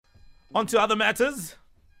On to other matters.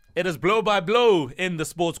 It is blow by blow in the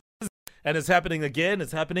sports quiz, and it's happening again.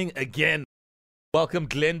 It's happening again. Welcome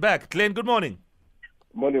Glenn back. Glenn, good morning.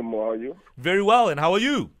 Morning, Mo. How are you? Very well, and how are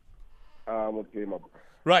you? I'm okay, my boy.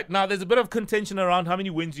 Right, now there's a bit of contention around how many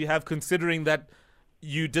wins you have, considering that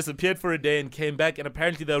you disappeared for a day and came back, and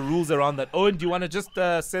apparently there are rules around that. Owen, do you want to just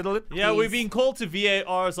settle it? Yeah, we've been called to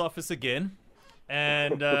VAR's office again.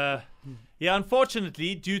 And,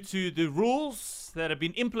 unfortunately, due to the rules that have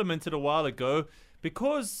been implemented a while ago,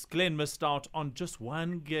 because Glenn missed out on just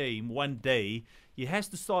one game, one day, he has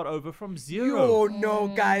to start over from zero. Oh, no,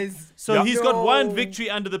 guys. So he's got one victory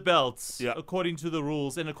under the belt, according to the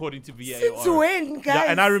rules and according to VAR. Since when, guys?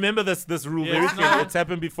 Yeah, and I remember this rule very clearly. It's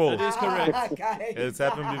happened before. That is correct. It's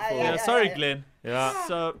happened before. Yeah, sorry, Glenn. Yeah.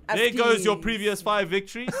 So there goes your previous 5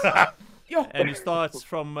 victories. And he starts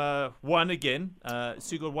from 1 again. So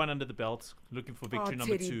you got 1 under the belt, looking for victory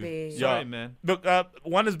number 2. Bear. Sorry, man. Look,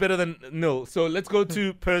 1 is better than nil. So let's go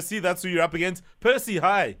to Percy. That's who you're up against. Percy,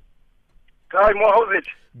 hi. Hi, Mo. How's it?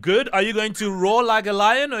 Good. Are you going to roar like a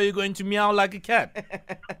lion or are you going to meow like a cat? Man,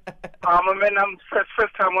 I'm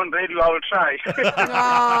first time on radio. I will try.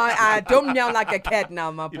 Don't meow like a cat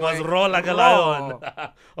now, my boy. You must roar like a lion.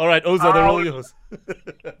 All right, Oza, the roll yours.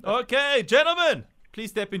 Okay, gentlemen. Please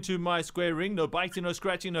step into my square ring. No biting, no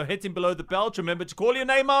scratching, no hitting below the belt. Remember to call your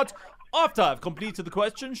name out after I've completed the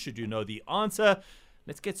question, should you know the answer.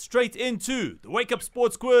 Let's get straight into the Wake Up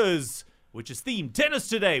Sports Quiz, which is themed tennis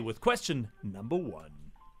today with question number 1.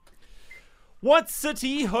 What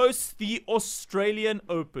city hosts the Australian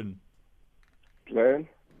Open? Glenn?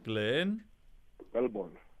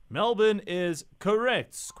 Melbourne. Melbourne is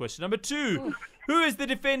correct. Question number 2. Who is the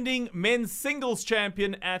defending men's singles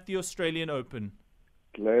champion at the Australian Open?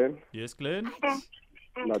 Glenn. Yes, Glenn?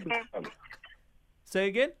 Nadal. Say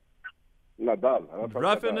again? Nadal.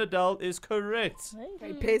 Rafa Nadal is correct.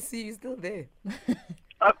 Hey, Percy, you still there?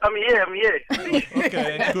 I'm here.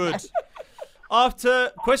 Okay, good.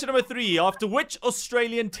 After question number 3, after which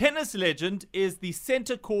Australian tennis legend is the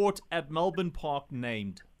centre court at Melbourne Park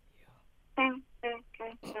named?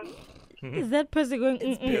 Is that person going?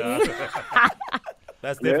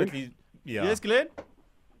 That's definitely, Yes, Glenn?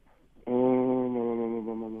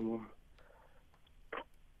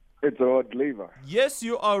 It's Rod Lever. Yes,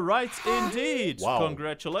 you are right indeed. Wow.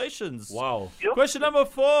 Congratulations. Wow. Question number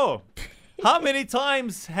 4. How many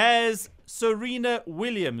times has Serena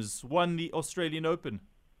Williams won the Australian Open?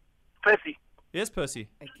 Percy. Yes, Percy.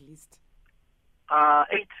 At least.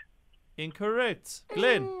 8. Incorrect.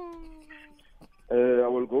 Glenn. I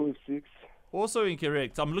will go with 6. Also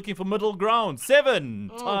incorrect. I'm looking for middle ground.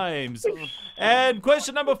 7 times. And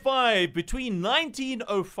question number 5. Between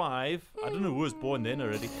 1905, I don't know who was born then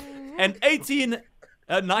already, and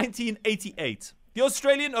 1988, the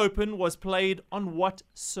Australian Open was played on what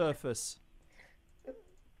surface?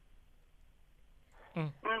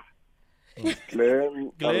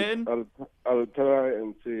 Glenn. I'll try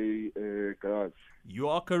and say grass. You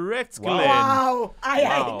are correct, Wow. Glenn. Wow.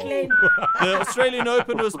 Wow. Glenn. The Australian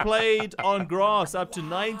Open was played on grass up to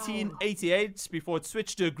 1988 before it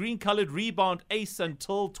switched to a green-coloured rebound ace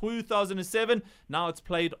until 2007. Now it's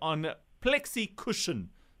played on plexi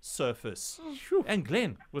cushion surface. And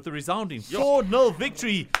Glenn with a resounding 4-0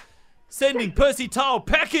 victory, sending Percy Tau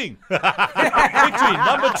packing. Victory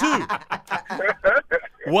number 2.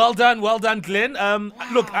 Well done, Glenn.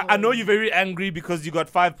 Look, I know you're very angry because you got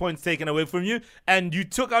 5 points taken away from you, and you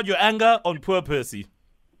took out your anger on poor Percy.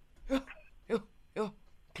 Glenn.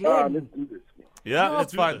 Let's do this. Yeah,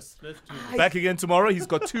 that's fine. Let's do this. Back again tomorrow. He's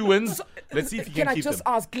got 2 wins. Let's see if he can I keep just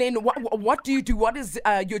them. ask, Glenn, what do you do? What is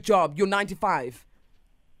your job? You're 95.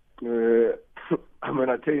 I'm an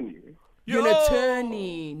attorney. You're an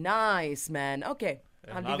attorney. Nice, man. Okay.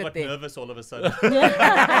 I'll I leave it got there. nervous all of a sudden.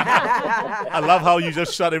 I love how you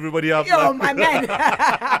just shut everybody up. Yo, my man.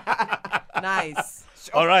 Nice.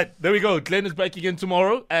 All right, there we go. Glenn is back again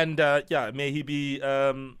tomorrow, and may he be.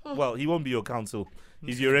 Well, he won't be your counsel.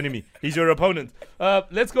 He's your enemy. He's your opponent.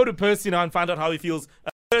 Let's go to Percy now and find out how he feels.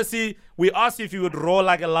 Percy, we asked you if you would roar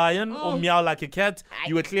like a lion or meow like a cat.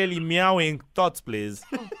 You were clearly meowing. Thoughts, please.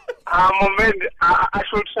 Man, I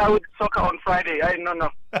should try with soccer on Friday. No.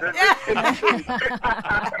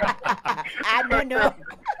 I don't know.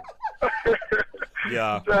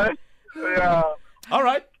 Yeah. Yeah. All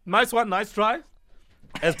right. Nice one. Nice try.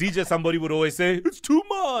 As DJ somebody would always say, it's too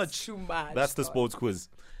much. Too much. That's the sports quiz.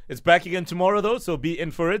 It's back again tomorrow, though, so be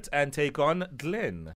in for it and take on Glenn.